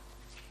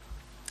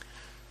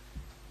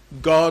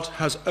God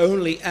has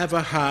only ever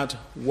had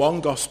one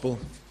gospel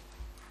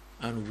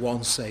and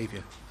one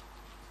Saviour.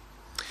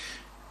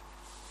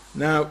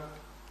 Now,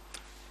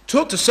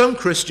 talk to some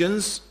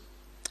Christians,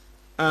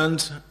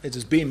 and it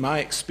has been my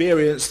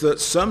experience that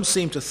some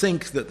seem to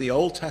think that the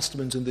Old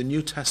Testament and the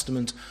New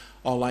Testament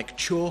are like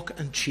chalk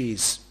and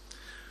cheese.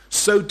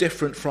 So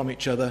different from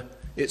each other,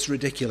 it's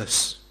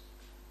ridiculous.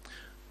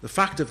 The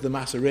fact of the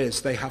matter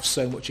is, they have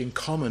so much in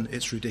common,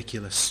 it's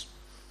ridiculous.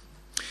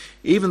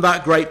 Even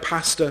that great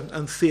pastor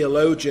and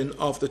theologian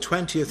of the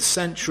 20th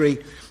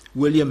century,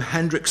 William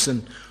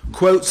Hendrickson,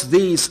 quotes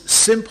these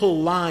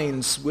simple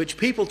lines which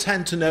people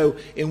tend to know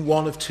in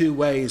one of two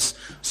ways.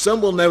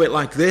 Some will know it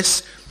like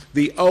this: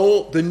 the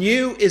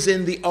new is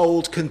in the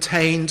old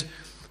contained,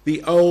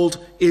 the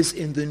old is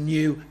in the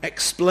new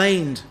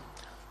explained.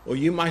 Or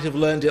you might have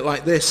learned it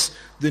like this: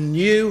 the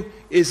new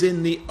is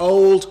in the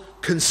old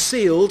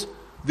concealed,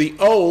 the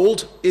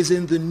old is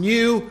in the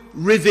new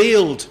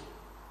revealed.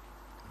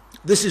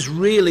 This is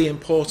really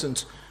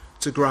important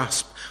to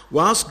grasp.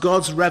 Whilst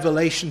God's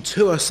revelation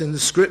to us in the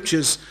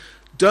Scriptures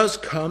does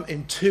come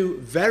in two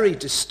very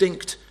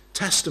distinct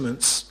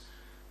testaments,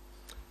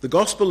 the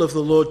gospel of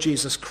the Lord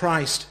Jesus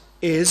Christ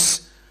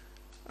is,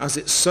 as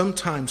it's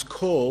sometimes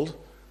called,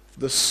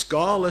 the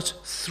scarlet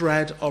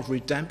thread of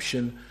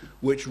redemption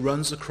which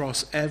runs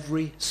across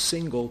every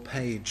single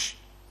page,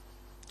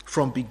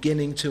 from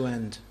beginning to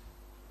end.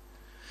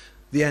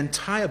 The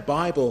entire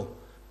Bible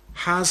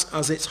has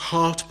as its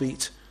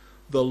heartbeat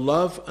the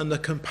love and the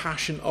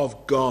compassion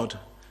of God,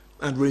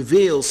 and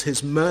reveals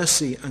his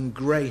mercy and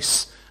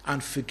grace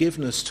and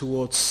forgiveness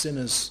towards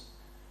sinners,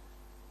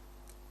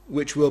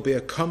 which will be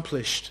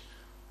accomplished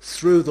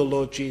through the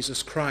Lord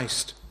Jesus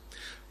Christ.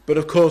 But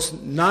of course,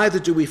 neither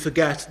do we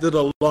forget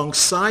that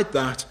alongside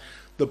that,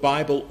 the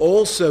Bible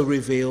also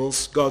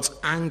reveals God's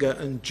anger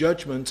and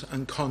judgment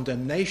and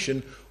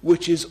condemnation,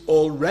 which is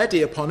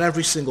already upon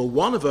every single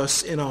one of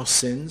us in our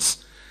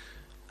sins,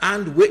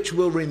 and which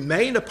will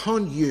remain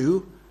upon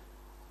you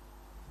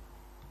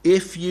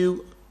if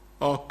you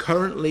are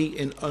currently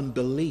in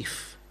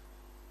unbelief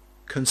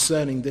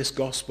concerning this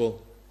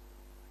gospel,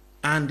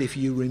 and if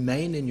you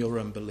remain in your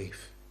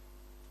unbelief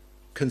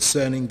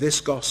concerning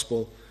this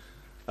gospel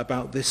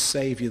about this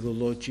Saviour, the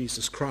Lord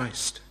Jesus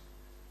Christ.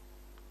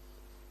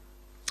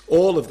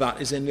 All of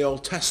that is in the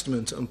Old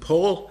Testament, and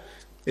Paul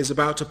is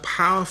about to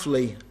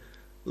powerfully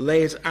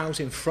lay it out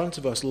in front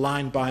of us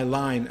line by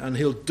line, and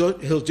he'll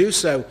do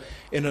so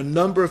in a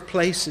number of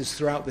places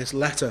throughout this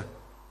letter.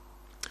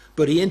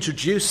 But he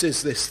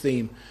introduces this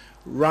theme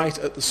right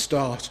at the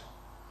start.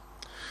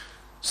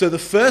 So the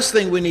first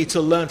thing we need to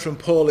learn from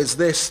Paul is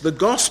this: the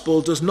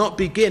gospel does not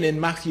begin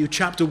in Matthew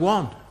chapter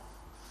 1.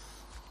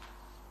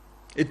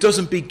 It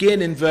doesn't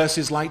begin in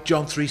verses like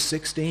John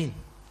 3:16.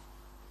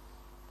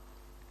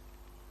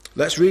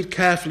 Let's read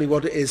carefully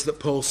what it is that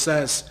Paul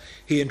says.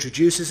 He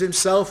introduces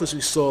himself, as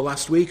we saw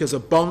last week, as a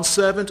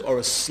bondservant or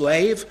a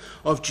slave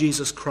of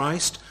Jesus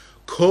Christ,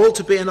 called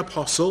to be an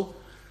apostle,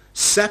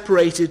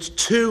 separated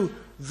to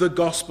the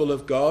gospel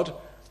of God,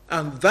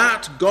 and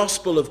that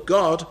gospel of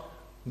God,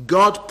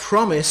 God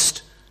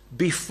promised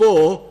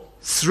before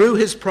through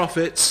his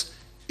prophets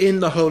in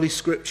the Holy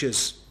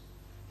Scriptures.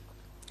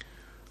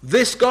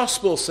 This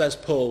gospel, says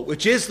Paul,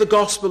 which is the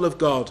gospel of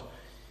God,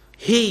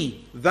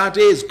 he, that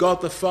is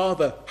God the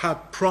Father,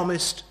 had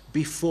promised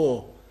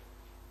before.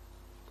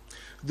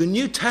 The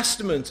New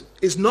Testament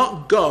is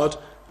not God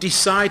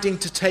deciding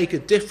to take a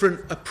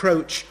different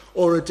approach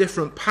or a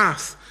different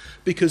path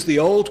because the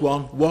old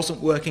one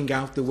wasn't working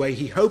out the way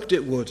he hoped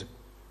it would.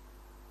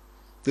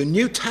 The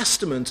New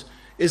Testament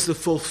is the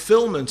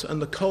fulfillment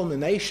and the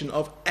culmination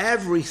of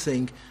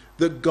everything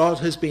that God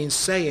has been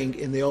saying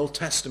in the Old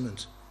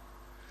Testament.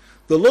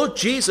 The Lord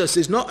Jesus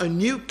is not a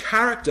new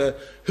character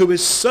who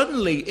is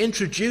suddenly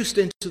introduced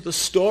into the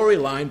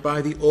storyline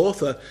by the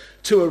author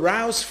to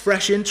arouse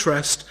fresh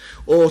interest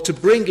or to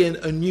bring in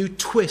a new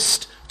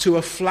twist to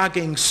a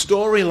flagging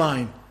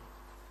storyline.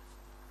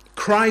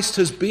 Christ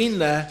has been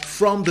there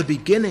from the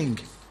beginning.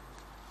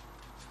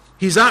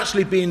 He's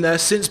actually been there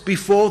since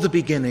before the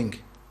beginning.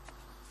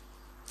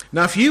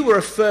 Now, if you were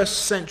a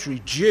first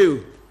century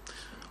Jew,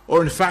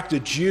 or in fact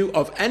a Jew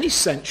of any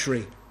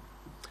century,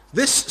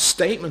 this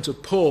statement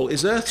of Paul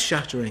is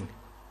earth-shattering.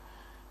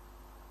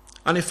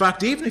 And in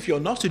fact, even if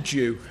you're not a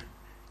Jew,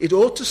 it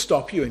ought to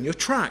stop you in your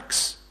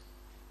tracks.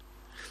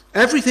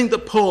 Everything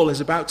that Paul is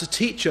about to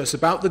teach us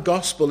about the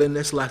gospel in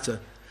this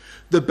letter,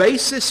 the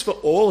basis for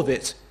all of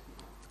it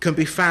can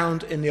be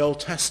found in the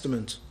Old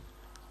Testament.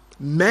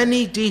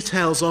 Many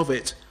details of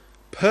it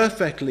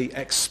perfectly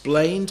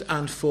explained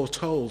and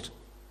foretold.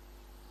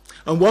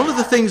 And one of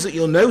the things that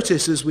you'll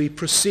notice as we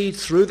proceed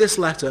through this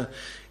letter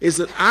is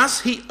that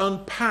as he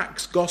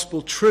unpacks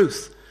gospel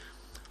truth,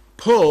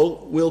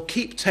 Paul will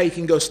keep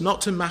taking us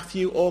not to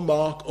Matthew or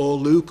Mark or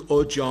Luke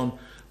or John,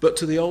 but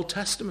to the Old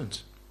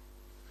Testament,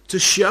 to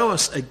show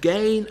us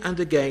again and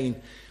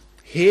again,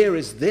 here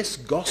is this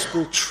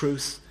gospel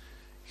truth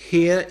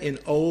here in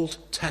Old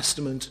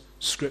Testament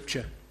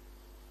Scripture.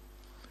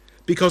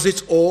 Because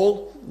it's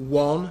all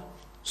one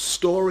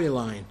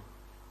storyline.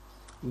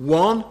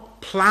 one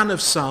plan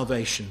of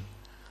salvation,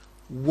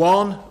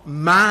 one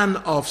man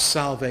of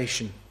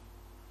salvation.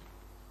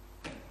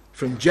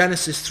 From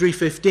Genesis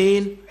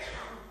 3:15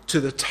 to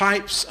the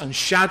types and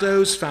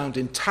shadows found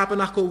in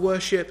tabernacle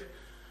worship,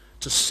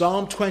 to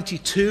Psalm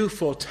 22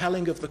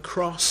 foretelling of the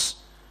cross,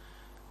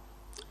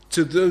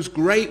 to those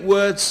great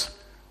words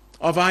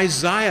of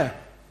Isaiah,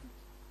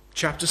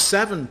 chapter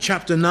 7,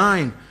 chapter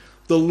 9,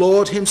 the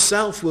Lord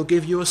himself will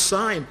give you a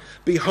sign.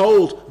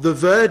 Behold, the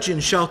virgin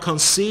shall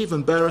conceive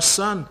and bear a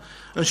son,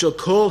 and shall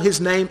call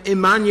his name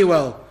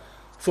Emmanuel.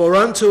 For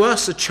unto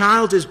us a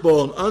child is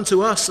born,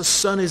 unto us a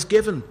son is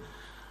given.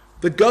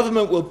 The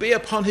government will be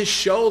upon his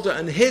shoulder,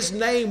 and his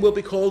name will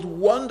be called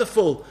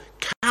Wonderful,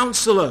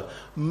 Counselor,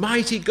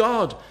 Mighty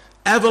God,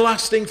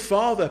 Everlasting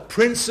Father,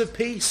 Prince of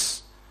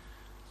Peace.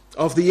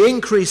 Of the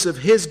increase of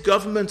his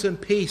government and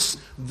peace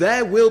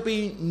there will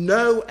be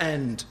no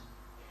end.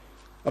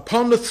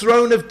 Upon the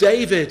throne of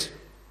David,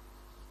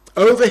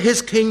 over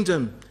his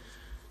kingdom,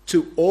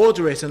 to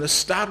order it and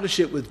establish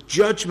it with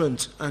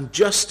judgment and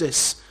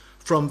justice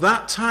from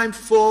that time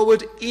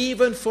forward,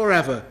 even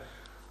forever.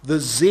 The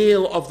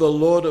zeal of the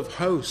Lord of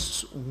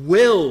hosts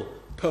will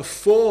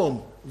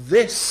perform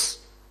this.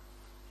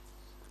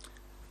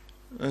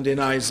 And in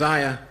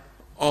Isaiah,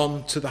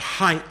 on to the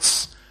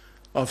heights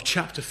of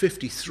chapter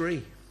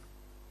 53.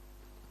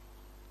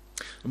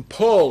 And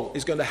Paul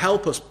is going to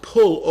help us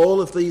pull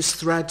all of these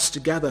threads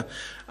together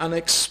and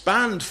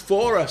expand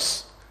for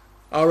us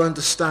our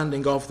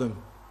understanding of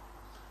them,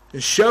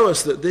 and show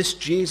us that this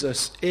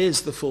Jesus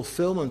is the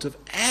fulfillment of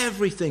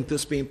everything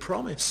that's been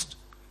promised.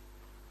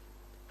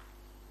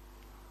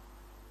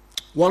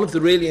 One of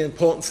the really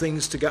important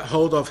things to get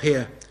hold of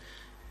here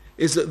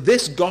is that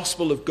this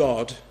gospel of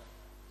God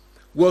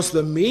was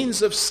the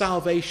means of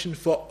salvation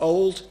for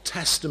Old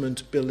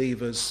Testament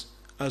believers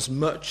as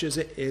much as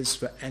it is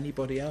for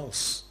anybody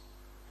else.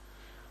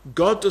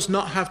 God does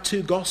not have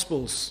two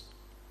gospels.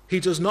 He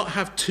does not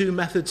have two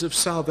methods of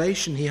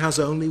salvation. He has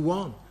only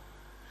one.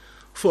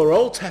 For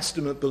Old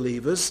Testament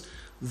believers,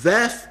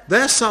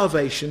 their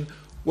salvation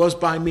was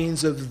by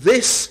means of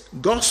this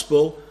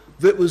gospel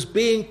that was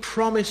being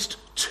promised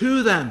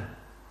to them.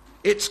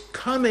 It's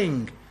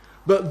coming,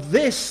 but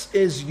this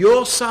is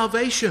your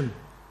salvation.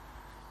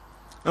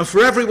 And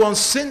for everyone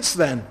since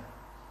then,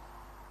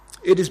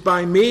 it is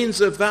by means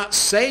of that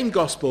same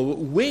gospel that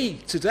we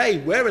today,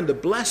 we're in the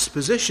blessed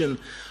position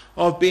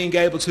of being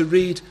able to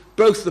read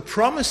both the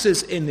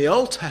promises in the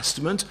Old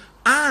Testament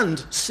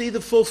and see the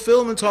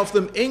fulfillment of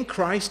them in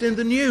Christ in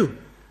the New.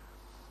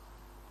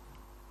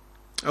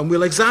 And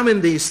we'll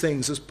examine these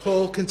things as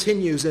Paul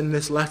continues in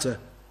this letter.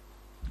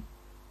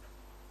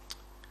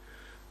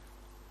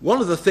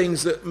 One of the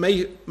things that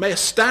may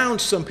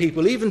astound some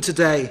people even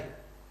today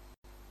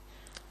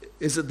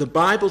is that the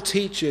Bible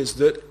teaches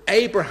that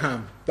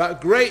Abraham, that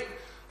great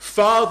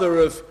father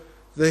of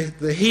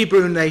the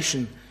Hebrew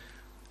nation,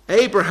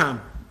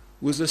 Abraham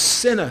was a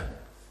sinner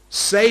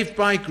saved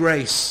by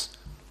grace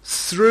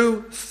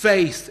through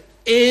faith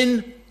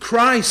in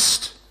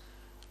Christ.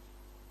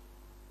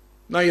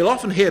 Now, you'll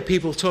often hear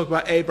people talk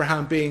about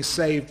Abraham being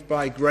saved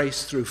by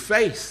grace through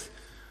faith,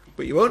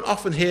 but you won't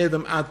often hear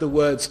them add the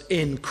words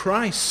in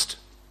Christ.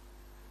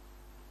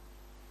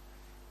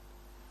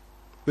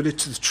 But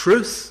it's the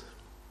truth.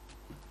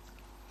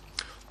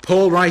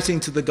 Paul,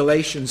 writing to the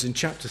Galatians in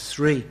chapter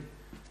 3,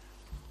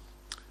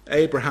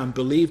 Abraham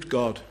believed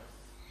God.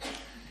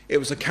 It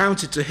was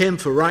accounted to him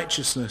for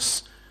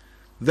righteousness.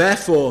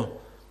 Therefore,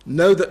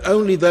 know that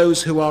only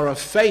those who are of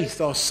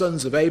faith are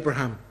sons of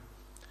Abraham.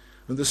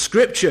 And the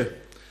scripture,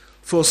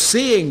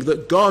 foreseeing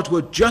that God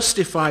would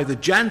justify the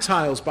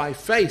Gentiles by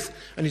faith,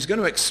 and he's going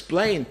to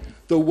explain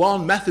the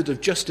one method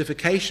of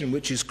justification,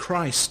 which is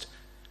Christ,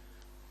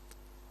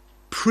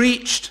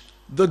 preached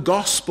the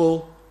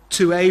gospel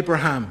to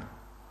Abraham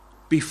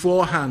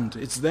beforehand.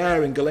 It's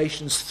there in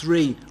Galatians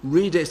 3.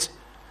 Read it.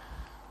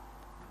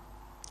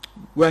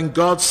 When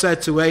God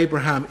said to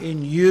Abraham,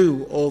 in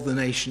you all the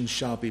nations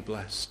shall be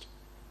blessed.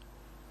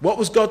 What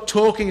was God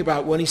talking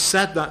about when he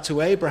said that to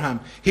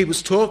Abraham? He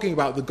was talking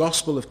about the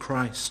gospel of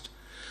Christ.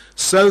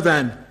 So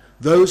then,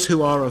 those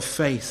who are of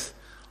faith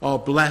are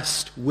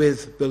blessed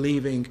with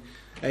believing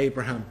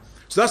Abraham.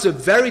 So that's a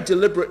very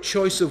deliberate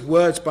choice of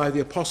words by the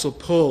Apostle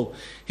Paul.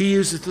 He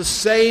uses the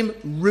same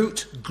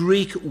root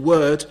Greek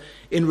word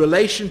in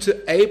relation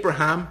to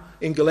Abraham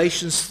in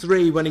Galatians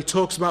 3 when he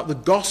talks about the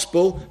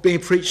gospel being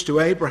preached to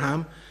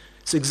Abraham.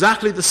 It's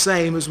exactly the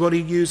same as what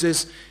he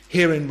uses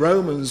here in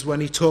Romans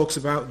when he talks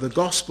about the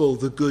gospel,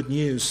 the good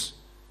news.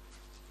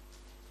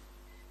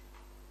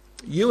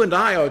 You and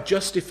I are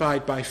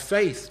justified by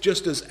faith,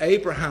 just as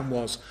Abraham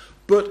was.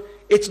 But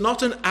it's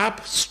not an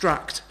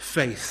abstract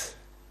faith.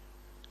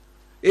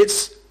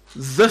 It's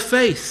the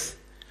faith,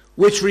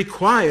 which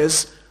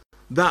requires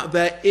that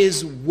there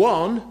is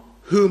one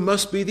who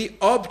must be the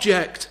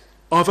object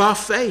of our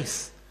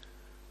faith,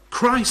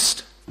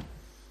 Christ.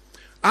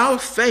 Our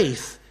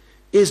faith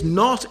is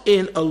not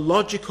in a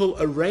logical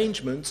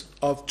arrangement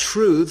of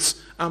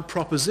truths and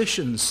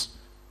propositions.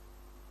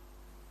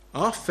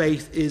 Our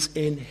faith is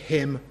in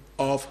him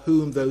of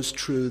whom those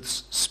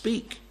truths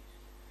speak.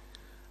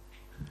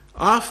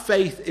 Our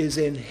faith is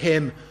in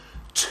him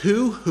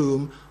to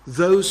whom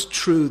those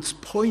truths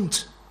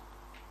point.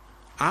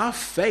 Our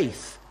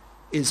faith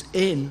is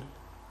in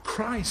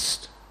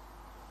Christ.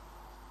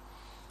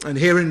 And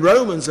here in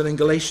Romans and in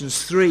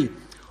Galatians 3,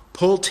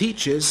 Paul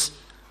teaches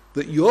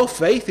that your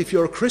faith, if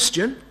you're a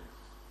Christian,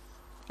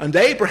 and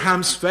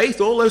Abraham's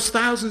faith all those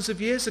thousands of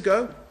years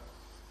ago,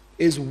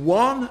 is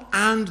one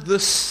and the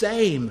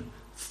same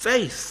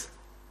faith.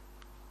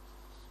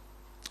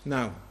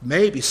 Now,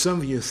 maybe some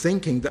of you are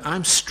thinking that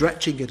I'm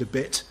stretching it a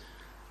bit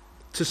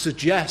to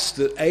suggest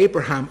that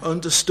Abraham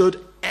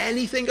understood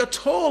anything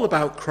at all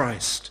about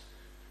Christ.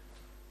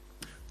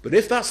 But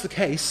if that's the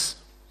case,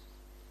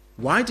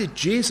 why did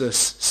Jesus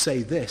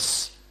say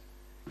this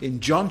in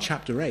John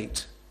chapter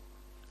 8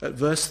 at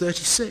verse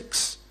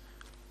 36?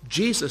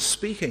 Jesus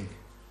speaking.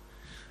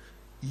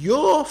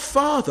 Your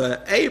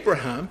father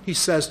Abraham, he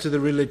says to the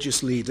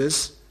religious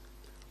leaders,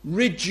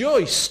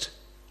 rejoiced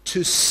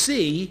to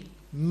see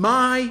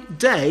my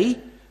day,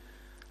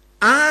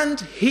 and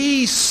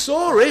he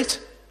saw it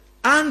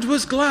and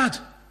was glad.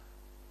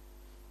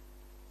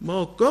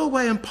 Well, go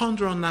away and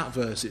ponder on that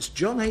verse. It's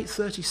John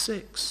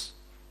 8:36.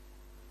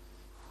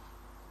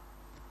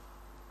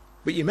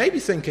 But you may be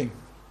thinking,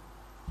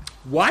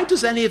 why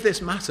does any of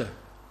this matter?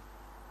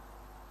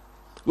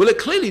 Well, it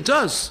clearly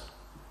does.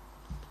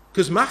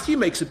 Because Matthew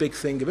makes a big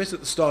thing of it at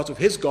the start of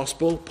his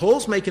gospel.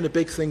 Paul's making a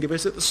big thing of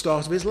it at the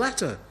start of his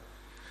letter.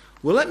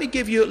 Well, let me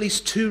give you at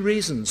least two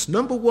reasons.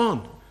 Number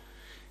one,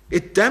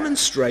 it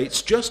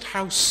demonstrates just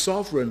how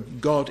sovereign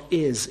God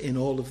is in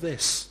all of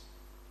this.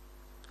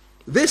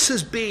 This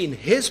has been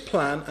his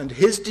plan and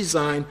his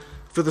design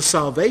for the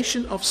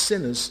salvation of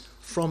sinners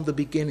from the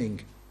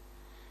beginning.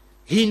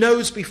 He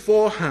knows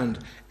beforehand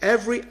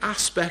every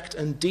aspect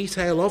and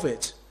detail of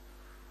it.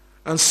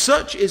 And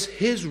such is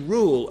his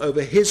rule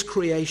over his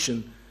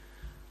creation.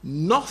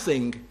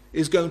 Nothing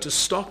is going to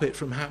stop it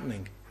from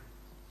happening.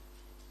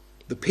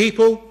 The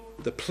people,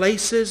 the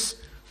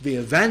places, the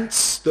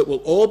events that will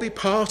all be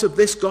part of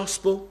this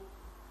gospel,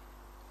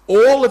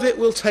 all of it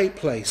will take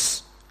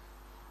place.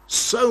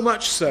 So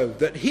much so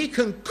that he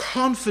can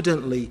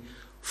confidently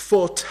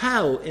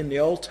foretell in the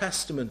Old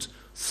Testament,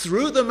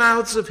 through the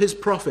mouths of his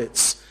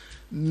prophets,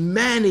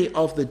 many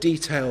of the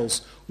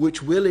details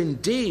which will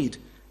indeed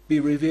be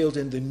revealed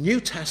in the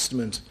New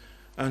Testament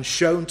and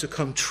shown to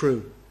come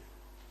true.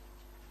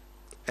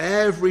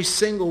 Every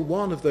single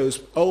one of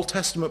those Old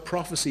Testament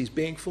prophecies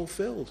being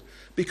fulfilled,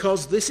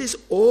 because this is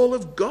all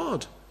of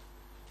God.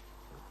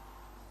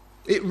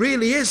 It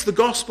really is the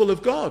gospel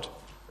of God,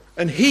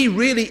 and he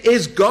really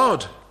is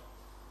God.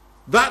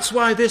 That's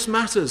why this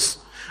matters.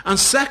 And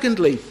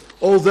secondly,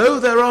 although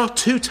there are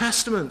two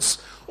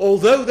testaments,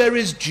 although there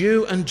is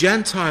Jew and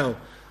Gentile,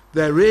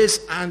 there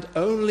is and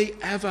only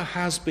ever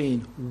has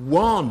been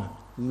one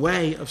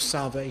way of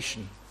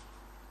salvation.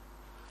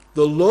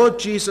 The Lord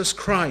Jesus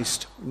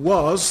Christ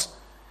was,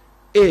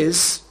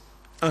 is,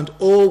 and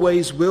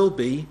always will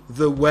be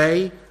the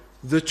way,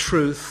 the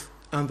truth,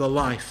 and the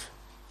life.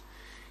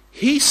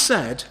 He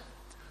said,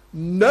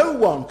 no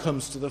one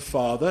comes to the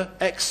Father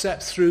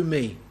except through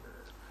me.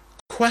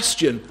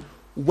 Question,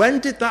 when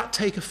did that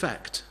take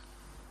effect?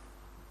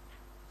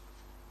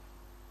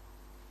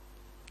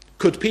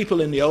 Could people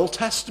in the Old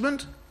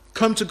Testament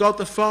come to God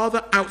the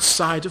Father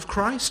outside of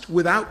Christ,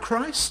 without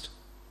Christ?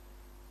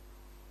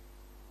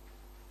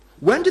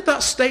 When did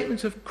that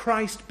statement of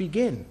Christ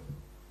begin?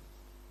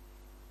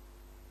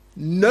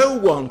 No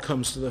one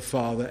comes to the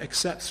Father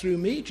except through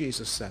me,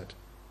 Jesus said.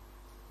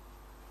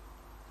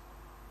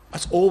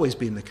 That's always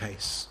been the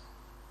case.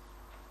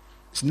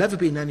 It's never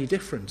been any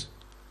different.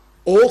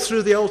 All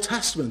through the Old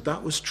Testament,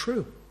 that was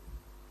true.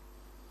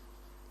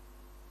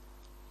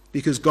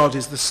 Because God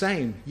is the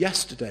same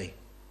yesterday,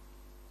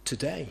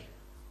 today,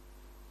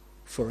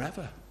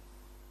 forever.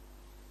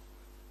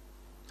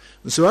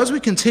 And so as we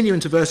continue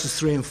into verses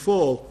 3 and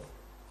 4,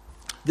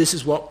 this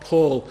is what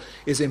Paul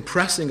is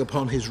impressing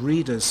upon his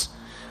readers.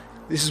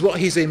 This is what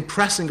he's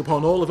impressing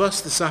upon all of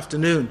us this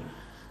afternoon.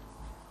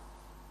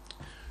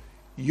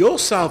 Your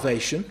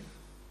salvation,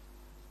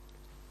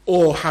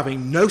 or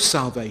having no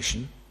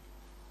salvation,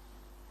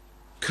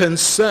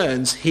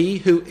 concerns he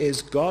who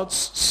is God's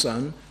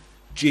Son,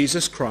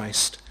 Jesus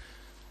Christ,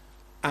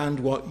 and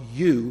what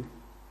you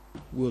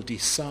will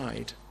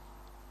decide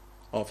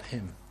of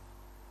him.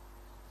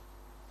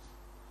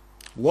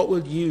 What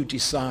will you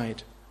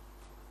decide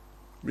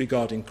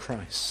regarding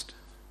Christ?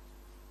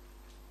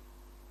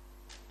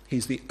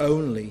 He's the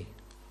only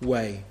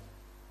way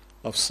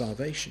of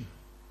salvation.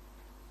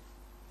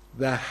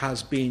 There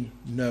has been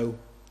no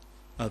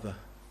other,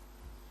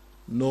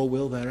 nor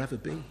will there ever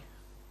be.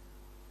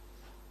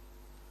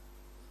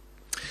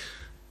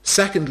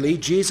 Secondly,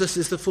 Jesus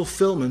is the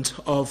fulfillment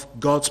of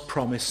God's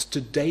promise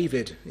to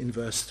David in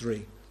verse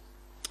 3.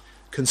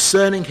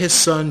 Concerning his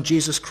Son,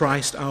 Jesus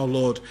Christ our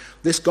Lord.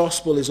 This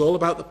gospel is all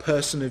about the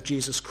person of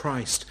Jesus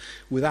Christ.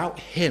 Without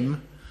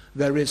him,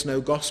 there is no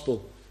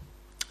gospel.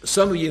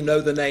 Some of you know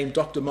the name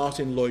Dr.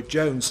 Martin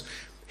Lloyd-Jones.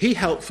 He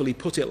helpfully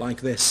put it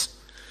like this.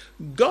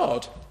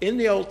 God, in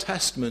the Old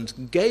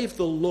Testament, gave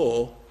the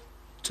law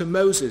to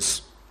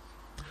Moses.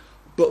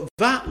 But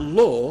that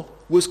law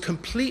was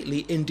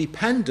completely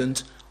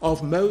independent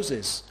of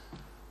Moses.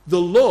 The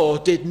law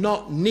did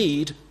not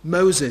need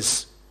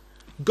Moses.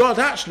 God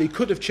actually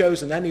could have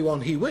chosen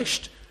anyone he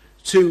wished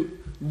to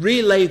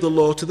relay the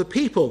law to the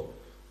people.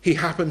 He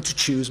happened to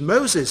choose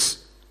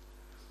Moses.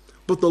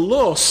 But the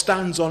law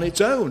stands on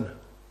its own,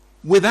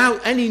 without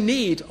any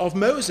need of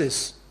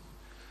Moses.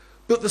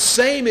 But the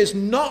same is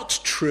not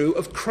true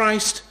of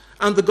Christ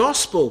and the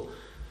gospel,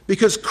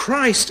 because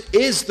Christ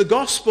is the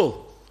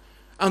gospel,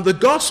 and the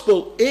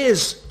gospel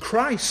is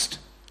Christ.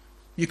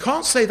 You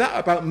can't say that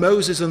about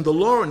Moses and the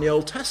law in the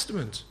Old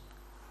Testament,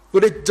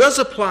 but it does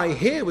apply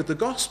here with the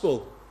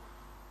gospel.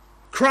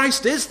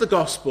 Christ is the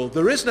gospel.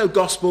 There is no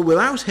gospel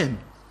without him.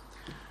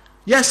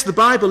 Yes, the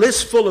Bible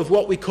is full of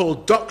what we call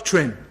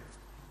doctrine,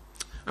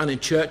 and in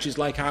churches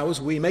like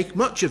ours we make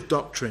much of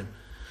doctrine.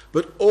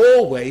 But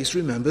always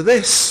remember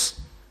this: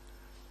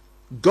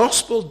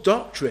 gospel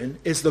doctrine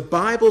is the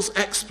Bible's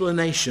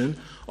explanation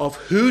of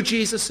who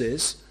Jesus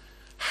is,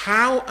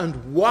 how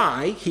and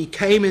why he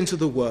came into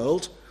the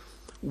world,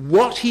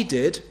 what he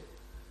did,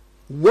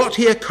 what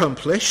he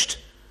accomplished,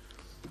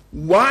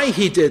 why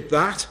he did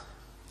that,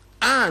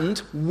 and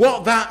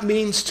what that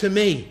means to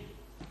me.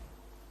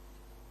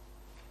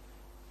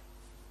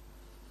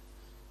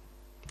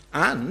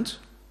 And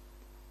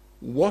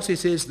what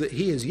it is that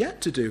he is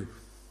yet to do.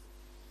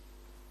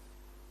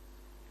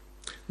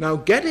 Now,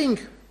 getting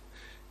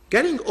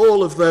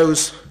all of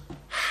those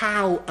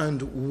how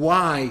and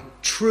why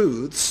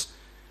truths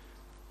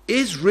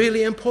is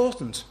really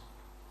important.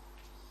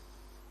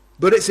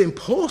 But it's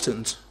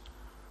important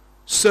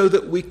so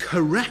that we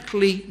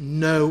correctly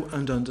know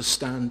and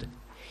understand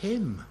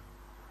him.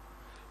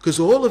 Because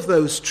all of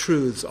those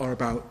truths are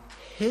about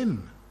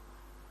him.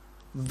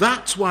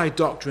 That's why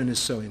doctrine is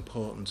so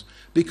important,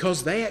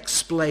 because they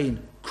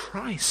explain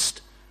Christ.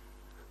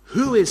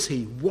 Who is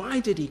he? Why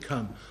did he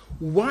come?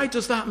 Why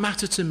does that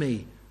matter to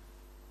me?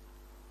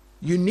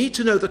 You need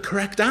to know the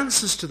correct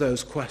answers to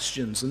those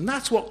questions, and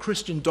that's what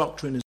Christian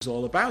doctrine is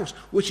all about,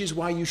 which is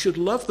why you should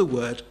love the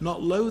word,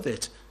 not loathe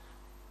it.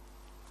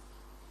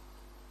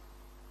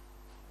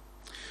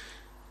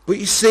 But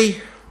you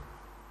see,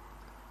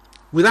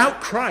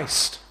 without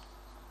Christ,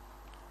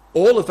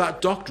 all of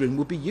that doctrine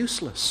would be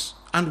useless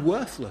and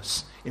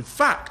worthless. In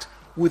fact,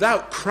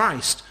 without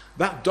Christ,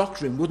 that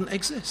doctrine wouldn't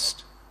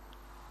exist,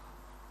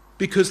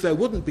 because there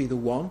wouldn't be the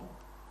one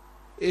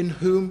in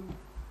whom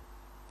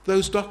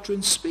those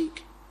doctrines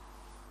speak.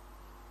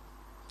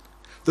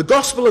 The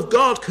gospel of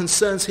God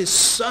concerns his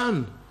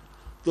Son,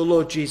 the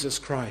Lord Jesus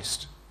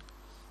Christ.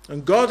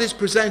 And God is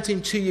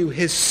presenting to you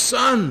his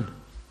Son,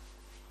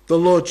 the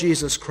Lord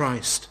Jesus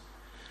Christ.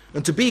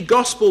 And to be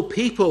gospel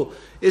people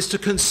is to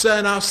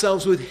concern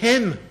ourselves with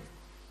him.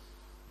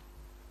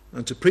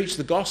 And to preach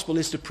the gospel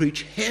is to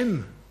preach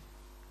him.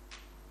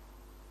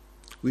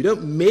 We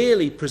don't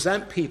merely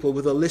present people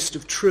with a list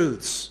of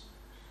truths.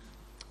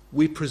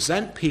 We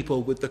present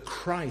people with the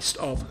Christ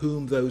of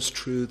whom those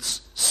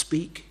truths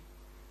speak.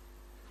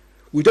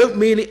 We don't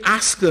merely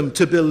ask them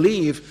to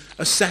believe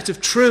a set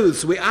of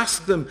truths. We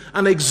ask them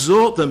and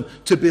exhort them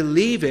to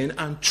believe in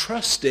and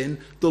trust in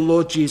the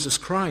Lord Jesus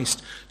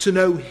Christ, to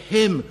know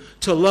him,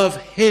 to love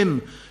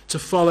him, to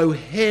follow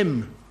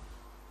him,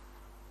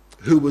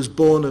 who was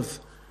born of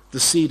the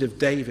seed of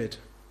David,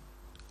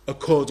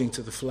 according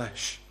to the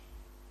flesh.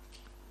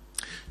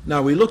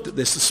 Now, we looked at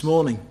this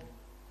morning,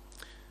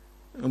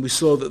 and we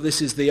saw that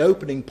this is the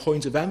opening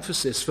point of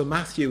emphasis for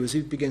Matthew as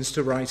he begins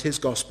to write his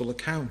gospel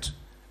account.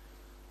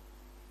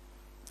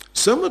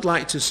 Some would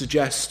like to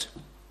suggest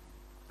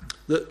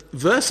that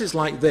verses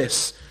like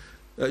this,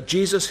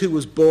 Jesus who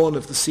was born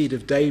of the seed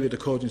of David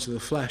according to the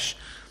flesh,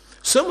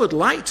 some would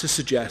like to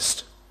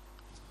suggest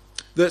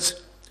that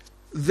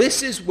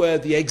this is where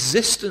the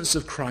existence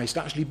of Christ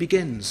actually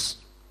begins.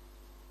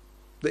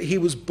 That he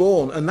was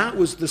born, and that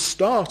was the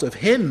start of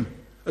him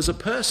as a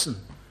person,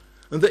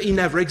 and that he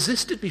never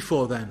existed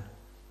before then.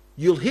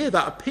 You'll hear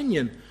that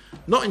opinion,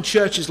 not in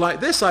churches like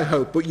this, I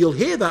hope, but you'll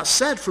hear that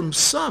said from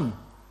some.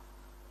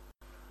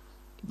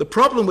 The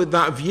problem with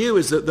that view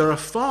is that there are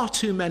far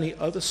too many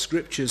other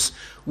scriptures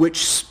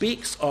which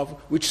speak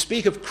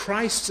of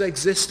Christ's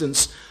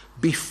existence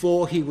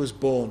before he was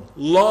born,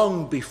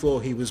 long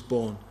before he was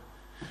born.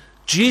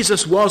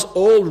 Jesus was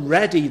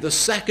already the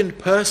second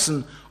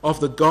person of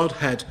the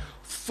Godhead,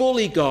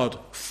 fully God,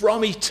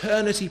 from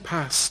eternity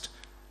past.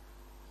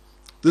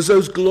 There's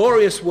those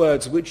glorious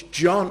words which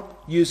John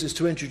uses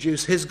to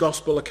introduce his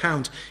gospel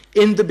account.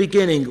 In the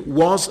beginning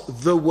was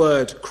the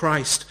Word,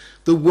 Christ.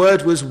 The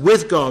Word was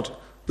with God.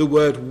 The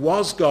Word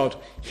was God.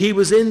 He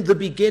was in the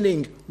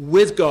beginning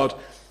with God.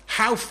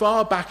 How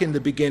far back in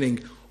the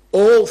beginning?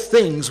 All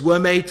things were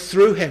made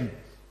through him.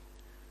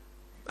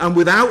 And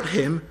without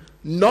him,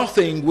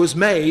 nothing was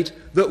made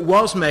that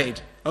was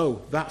made.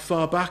 Oh, that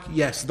far back?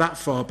 Yes, that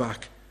far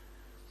back.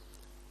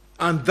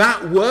 And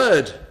that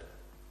Word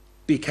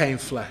became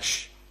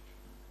flesh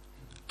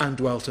and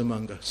dwelt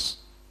among us.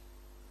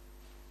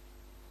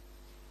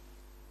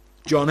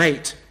 John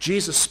 8,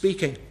 Jesus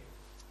speaking.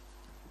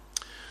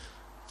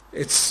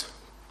 It's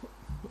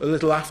a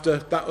little after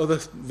that other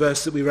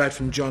verse that we read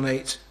from John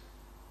 8.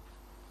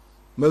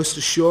 Most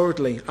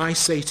assuredly, I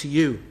say to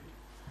you,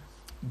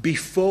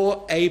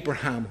 before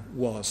Abraham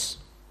was,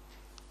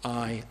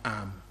 I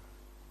am.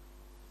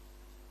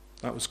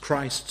 That was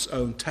Christ's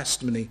own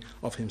testimony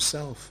of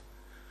himself.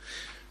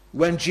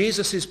 When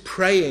Jesus is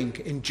praying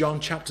in John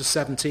chapter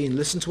 17,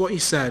 listen to what he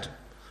said.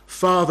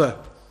 Father,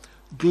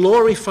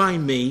 glorify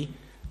me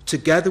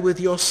together with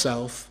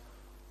yourself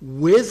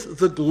with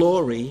the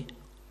glory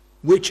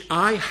which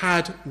I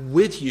had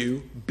with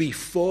you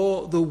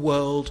before the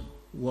world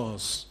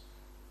was.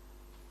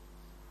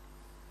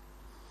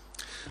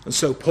 And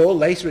so Paul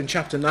later in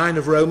chapter 9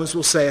 of Romans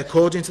will say,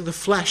 according to the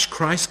flesh,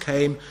 Christ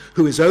came,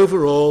 who is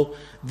over all,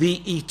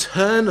 the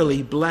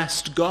eternally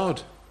blessed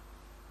God.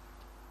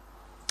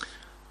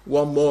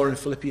 One more in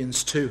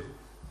Philippians 2.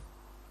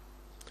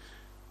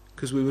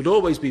 Because we would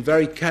always be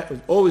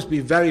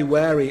very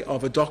wary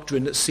of a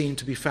doctrine that seemed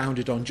to be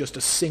founded on just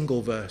a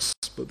single verse.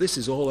 But this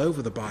is all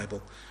over the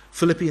Bible.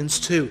 Philippians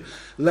 2,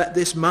 let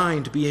this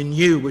mind be in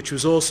you, which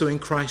was also in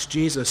Christ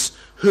Jesus,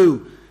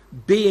 who,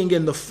 being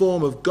in the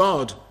form of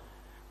God,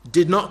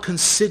 did not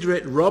consider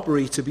it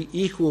robbery to be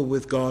equal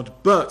with God,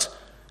 but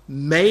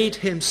made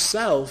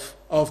himself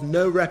of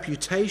no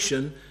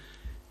reputation,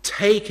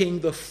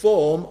 taking the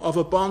form of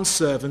a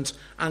bondservant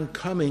and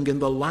coming in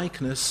the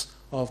likeness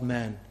of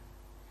men.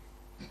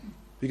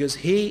 Because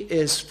he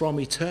is from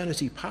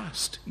eternity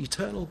past,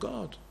 eternal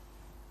God.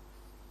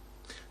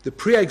 The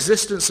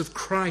pre-existence of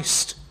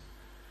Christ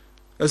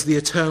as the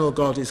eternal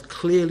God is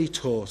clearly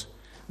taught.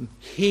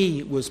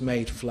 He was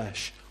made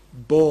flesh,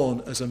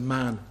 born as a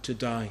man to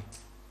die.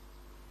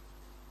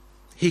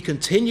 He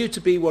continued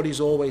to be what he's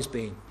always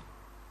been,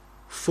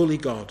 fully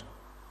God.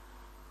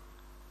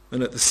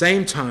 And at the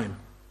same time,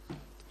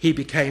 he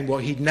became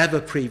what he'd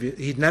never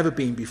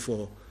been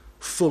before,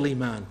 fully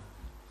man,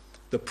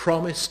 the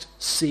promised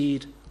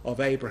seed of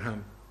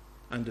Abraham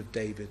and of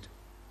David.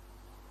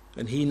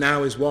 And he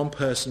now is one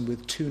person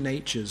with two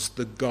natures,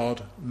 the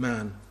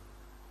God-man.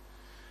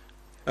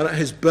 And at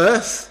his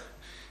birth,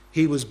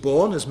 he was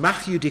born, as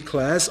Matthew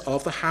declares,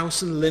 of the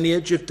house and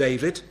lineage of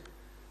David.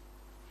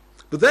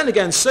 But then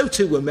again, so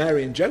too were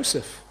Mary and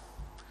Joseph.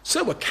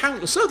 So were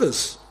countless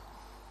others.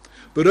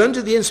 But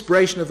under the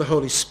inspiration of the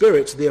Holy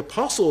Spirit, the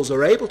apostles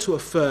are able to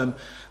affirm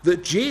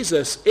that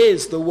Jesus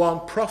is the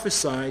one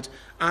prophesied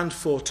and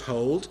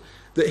foretold,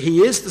 that he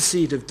is the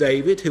seed of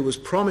David who was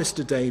promised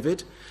to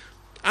David,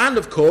 and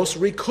of course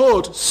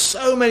record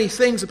so many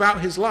things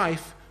about his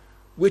life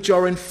which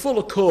are in full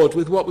accord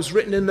with what was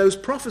written in those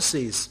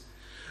prophecies.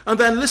 And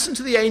then listen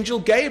to the angel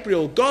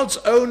Gabriel, God's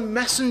own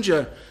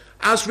messenger,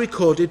 as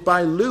recorded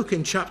by Luke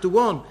in chapter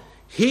 1.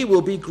 He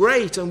will be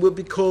great and will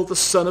be called the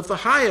Son of the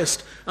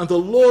Highest, and the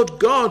Lord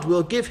God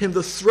will give him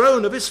the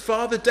throne of his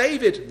father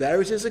David.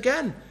 There it is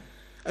again.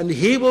 And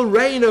he will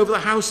reign over the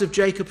house of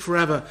Jacob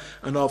forever,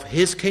 and of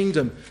his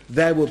kingdom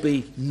there will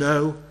be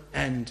no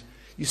end.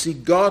 You see,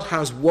 God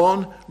has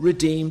one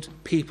redeemed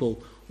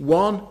people,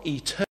 one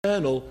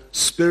eternal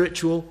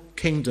spiritual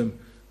kingdom,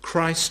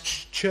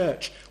 Christ's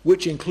church,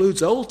 which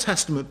includes Old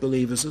Testament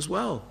believers as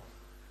well.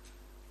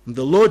 And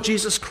the Lord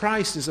Jesus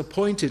Christ is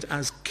appointed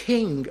as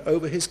king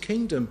over his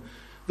kingdom,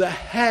 the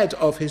head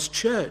of his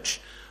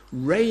church,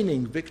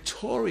 reigning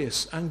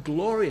victorious and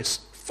glorious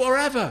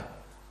forever.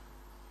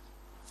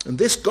 And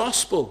this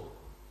gospel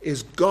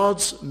is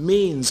God's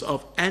means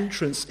of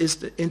entrance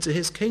into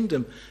his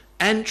kingdom,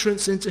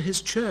 entrance into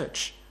his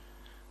church.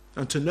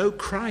 And to know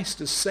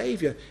Christ as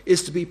Savior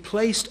is to be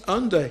placed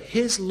under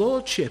his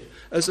lordship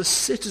as a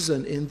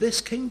citizen in this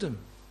kingdom.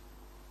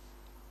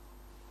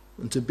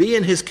 And to be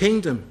in his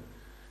kingdom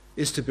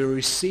is to be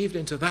received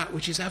into that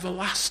which is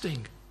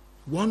everlasting,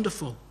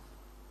 wonderful.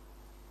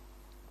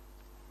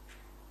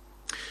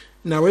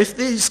 Now, if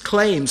these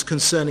claims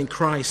concerning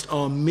Christ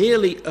are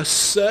merely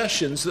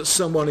assertions that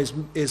someone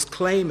is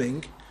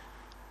claiming,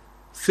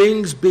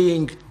 things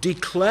being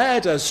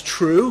declared as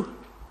true,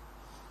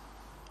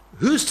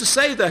 who's to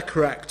say they're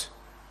correct?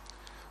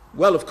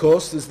 Well, of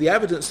course, there's the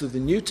evidence of the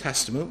New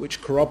Testament,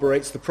 which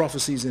corroborates the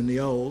prophecies in the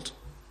Old.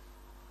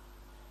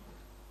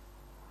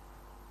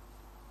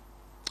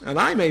 And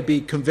I may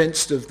be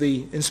convinced of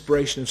the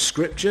inspiration of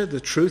Scripture, the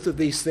truth of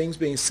these things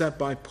being said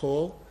by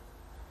Paul.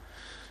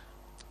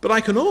 But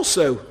I can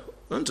also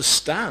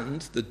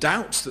understand the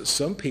doubts that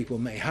some people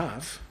may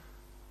have.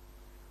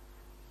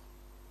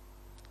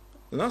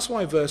 And that's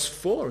why verse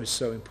 4 is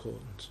so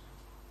important.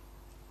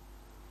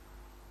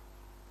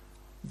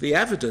 The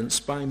evidence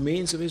by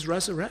means of his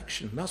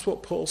resurrection. That's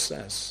what Paul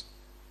says.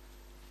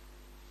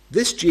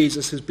 This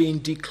Jesus has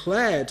been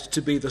declared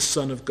to be the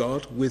Son of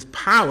God with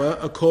power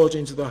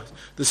according to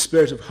the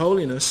Spirit of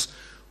holiness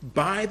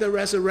by the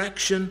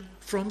resurrection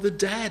from the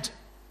dead.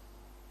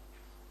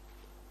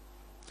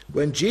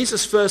 When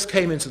Jesus first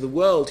came into the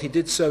world, he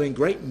did so in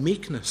great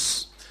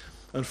meekness.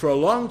 And for a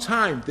long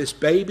time, this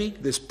baby,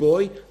 this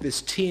boy,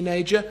 this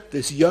teenager,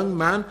 this young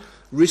man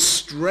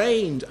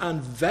restrained and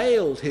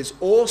veiled his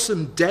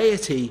awesome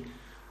deity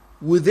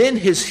within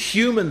his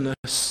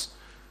humanness,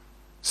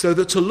 so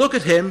that to look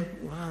at him,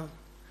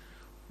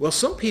 well,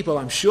 some people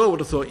I'm sure would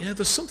have thought,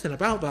 there's something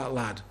about that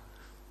lad.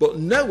 But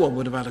no one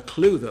would have had a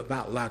clue that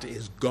that lad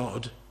is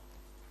God.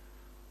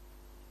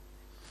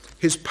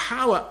 His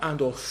power and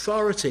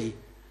authority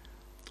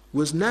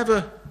was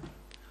never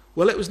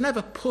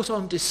put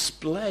on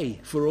display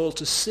for all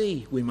to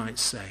see, we might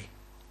say.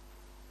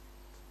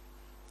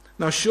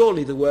 Now,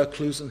 surely there were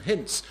clues and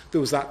hints.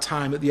 There was that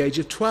time at the age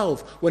of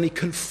 12 when he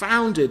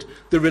confounded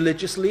the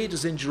religious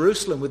leaders in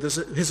Jerusalem with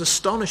his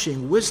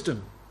astonishing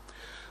wisdom.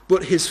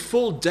 But his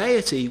full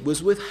deity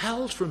was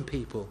withheld from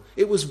people.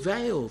 It was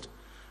veiled.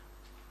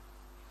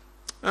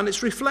 And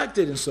it's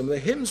reflected in some of the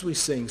hymns we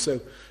sing.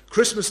 So,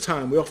 Christmas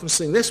time, we often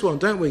sing this one,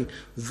 don't we?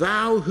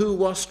 Thou who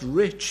wast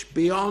rich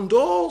beyond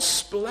all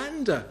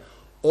splendor,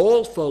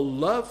 all for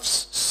love's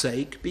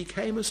sake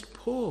becamest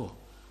poor.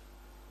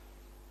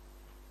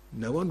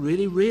 No one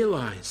really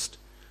realized.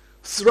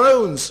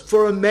 Thrones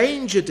for a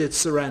manger did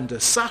surrender,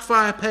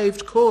 sapphire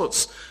paved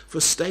courts for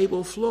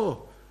stable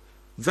floor.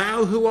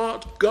 Thou who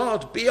art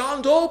God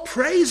beyond all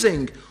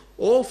praising,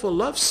 all for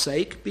love's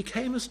sake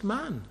becamest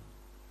man.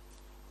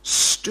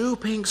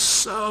 Stooping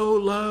so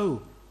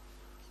low,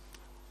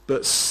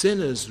 but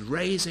sinners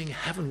raising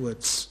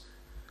heavenwards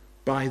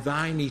by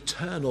thine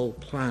eternal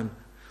plan.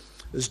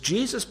 As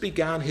Jesus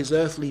began his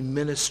earthly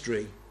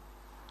ministry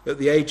at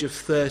the age of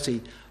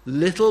 30,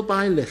 little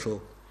by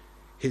little,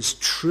 his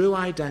true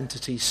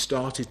identity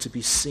started to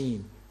be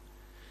seen.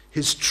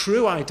 His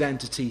true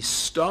identity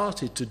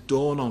started to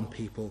dawn on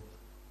people.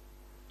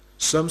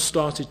 Some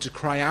started to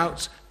cry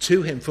out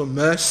to him for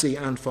mercy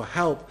and for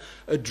help,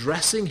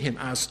 addressing him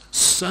as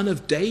Son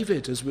of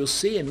David, as we'll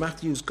see in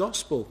Matthew's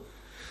Gospel.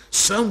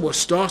 Some were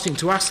starting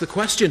to ask the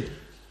question,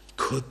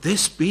 could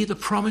this be the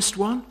promised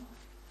one?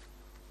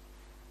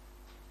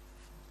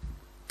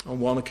 On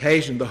one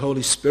occasion, the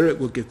Holy Spirit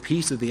will give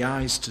Peter the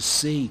eyes to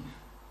see.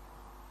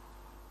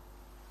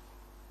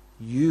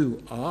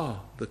 You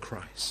are the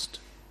Christ.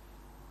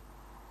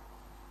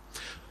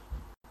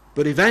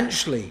 But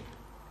eventually,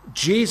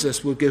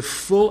 Jesus will give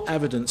full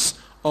evidence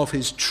of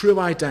his true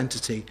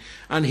identity,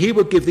 and he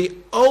will give the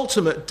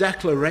ultimate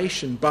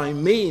declaration by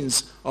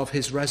means of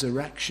his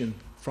resurrection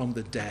from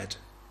the dead.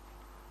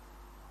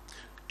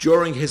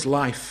 During his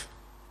life,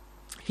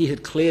 he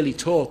had clearly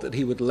taught that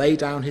he would lay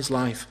down his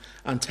life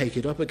and take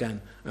it up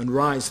again and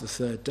rise the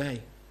third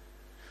day.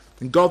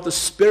 And God the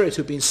Spirit,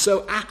 who had been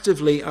so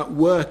actively at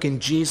work in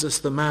Jesus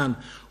the man,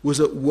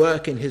 was at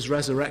work in his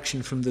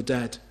resurrection from the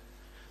dead.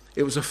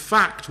 It was a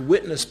fact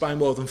witnessed by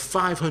more than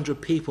 500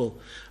 people,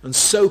 and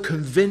so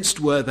convinced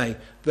were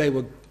they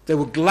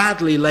would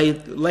gladly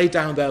lay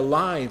down their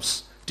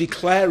lives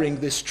declaring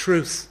this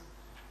truth.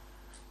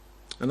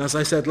 And as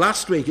I said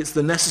last week, it's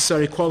the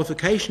necessary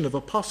qualification of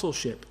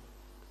apostleship,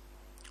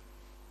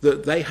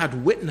 that they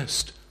had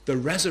witnessed the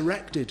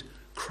resurrected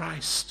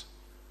Christ.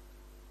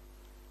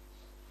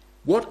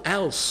 What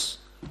else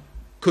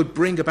could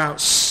bring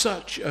about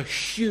such a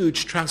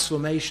huge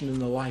transformation in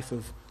the life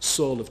of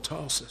Saul of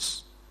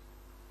Tarsus?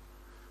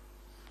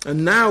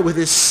 And now, with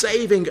his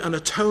saving and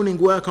atoning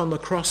work on the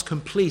cross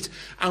complete,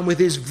 and with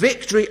his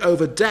victory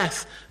over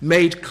death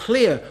made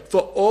clear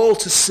for all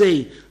to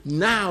see,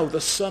 now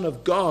the Son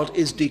of God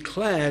is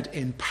declared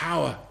in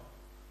power.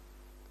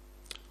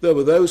 There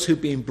were those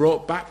who'd been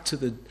brought back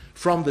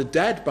from the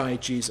dead by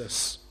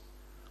Jesus,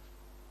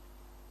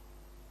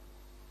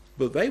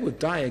 but they would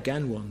die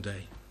again one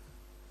day.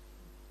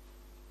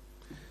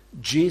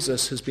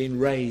 Jesus has been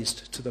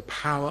raised to the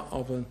power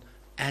of an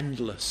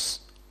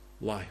endless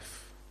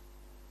life,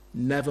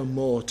 never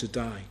more to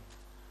die,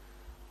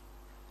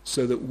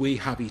 so that we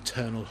have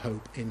eternal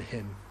hope in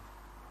him.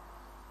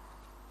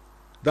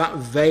 That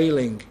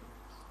veiling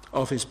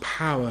of his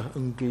power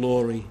and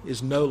glory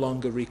is no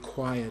longer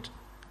required.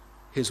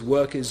 His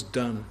work is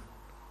done,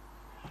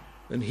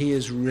 and he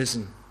is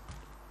risen,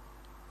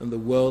 and the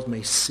world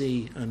may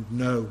see and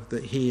know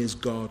that he is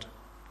God.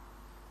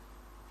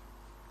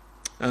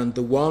 And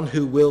the one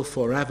who will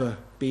forever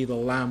be the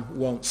Lamb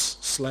once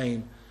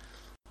slain,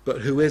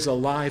 but who is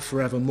alive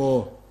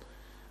forevermore,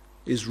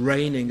 is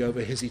reigning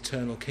over his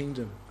eternal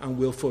kingdom and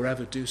will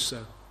forever do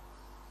so.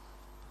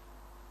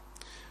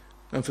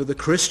 And for the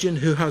Christian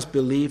who has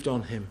believed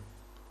on him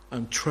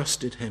and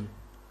trusted him,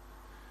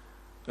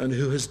 and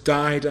who has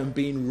died and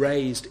been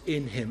raised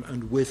in him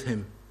and with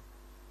him,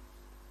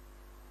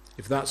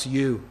 if that's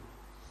you,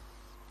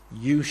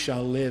 you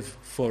shall live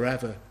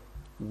forever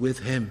with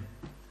him,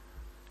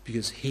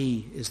 because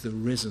he is the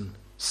risen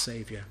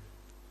Savior.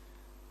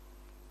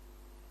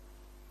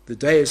 The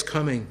day is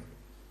coming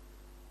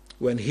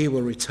when he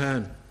will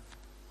return.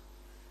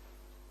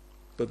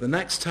 But the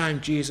next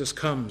time Jesus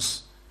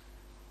comes,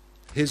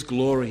 his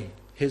glory,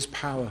 his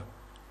power,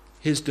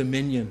 his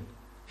dominion,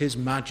 his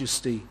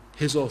majesty,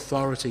 his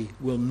authority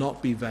will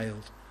not be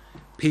veiled.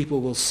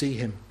 People will see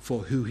him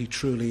for who he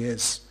truly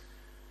is.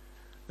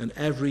 And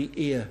every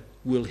ear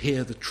will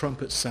hear the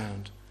trumpet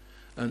sound,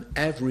 and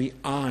every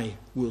eye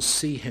will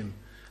see him,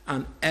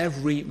 and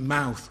every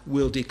mouth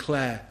will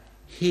declare,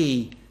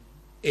 he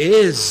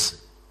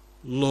is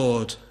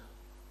Lord.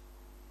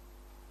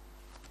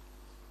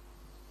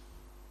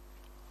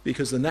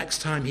 Because the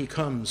next time he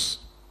comes,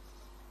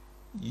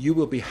 you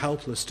will be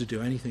helpless to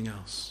do anything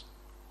else.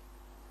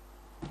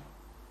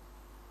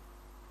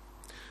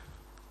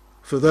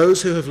 For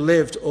those who have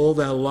lived all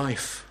their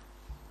life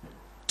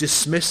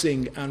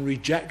dismissing and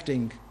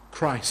rejecting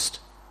Christ,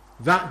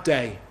 that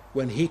day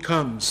when he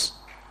comes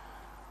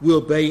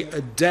will be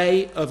a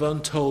day of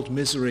untold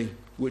misery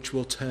which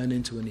will turn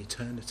into an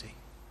eternity.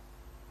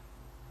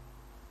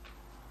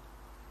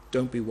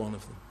 Don't be one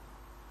of them.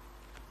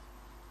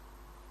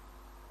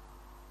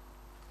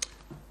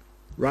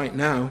 Right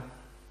now,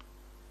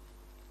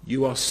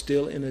 you are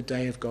still in a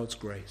day of God's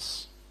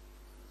grace.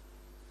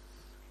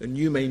 And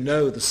you may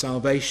know the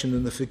salvation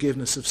and the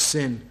forgiveness of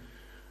sin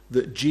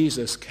that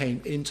Jesus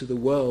came into the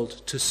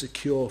world to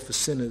secure for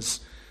sinners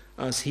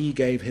as he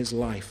gave his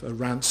life a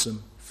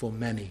ransom for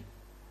many,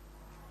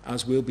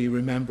 as we'll be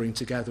remembering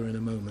together in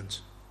a moment.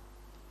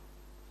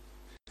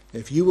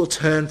 If you will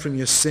turn from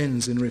your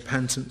sins in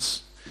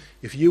repentance,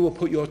 if you will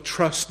put your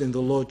trust in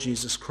the Lord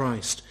Jesus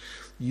Christ,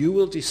 you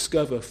will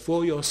discover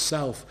for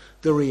yourself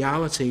the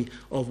reality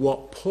of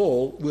what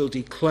Paul will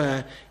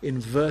declare in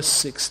verse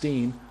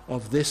 16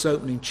 of this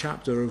opening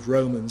chapter of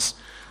Romans,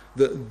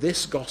 that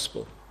this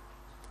gospel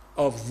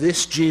of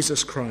this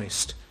Jesus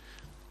Christ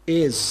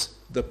is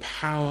the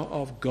power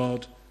of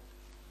God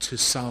to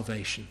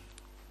salvation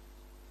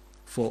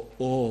for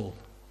all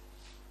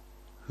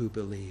who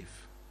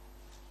believe.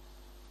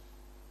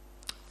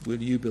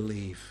 Will you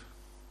believe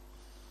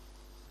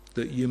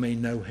that you may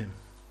know him,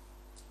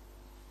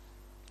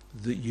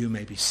 that you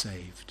may be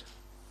saved?